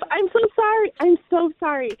 Jeff, I'm so sorry. I'm so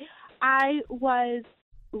sorry. I was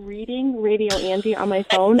reading Radio Andy on my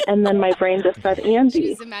phone, and then my brain just said Andy.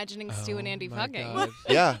 She's imagining Stu and Andy fucking.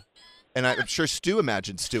 Yeah. And I'm sure Stu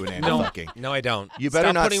imagined Stu and Andy fucking. No, I don't. You better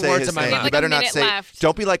Stop not putting say words his in my name. mouth. You better not minute say. left.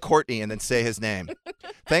 Don't be like Courtney and then say his name.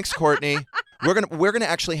 Thanks, Courtney. We're gonna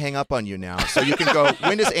actually hang up on you now, so you can go.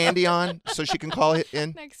 When is Andy on? So she can call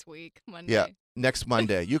in Next week, Monday. Yeah, next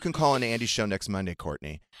Monday. You can call in Andy's show next Monday,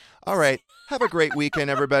 Courtney. All right. Have a great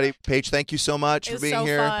weekend, everybody. Paige, thank you so much It for was being so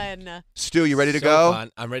here. fun. Stu, you ready to So go?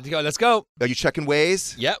 fun. I'm ready to go. Let's go. Are you checking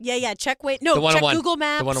Waze? Yep. Yeah. Check. Wait. No. The Check 101. Google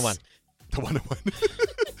Maps. The 101. The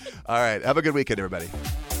 101. All right. Have a good weekend, everybody.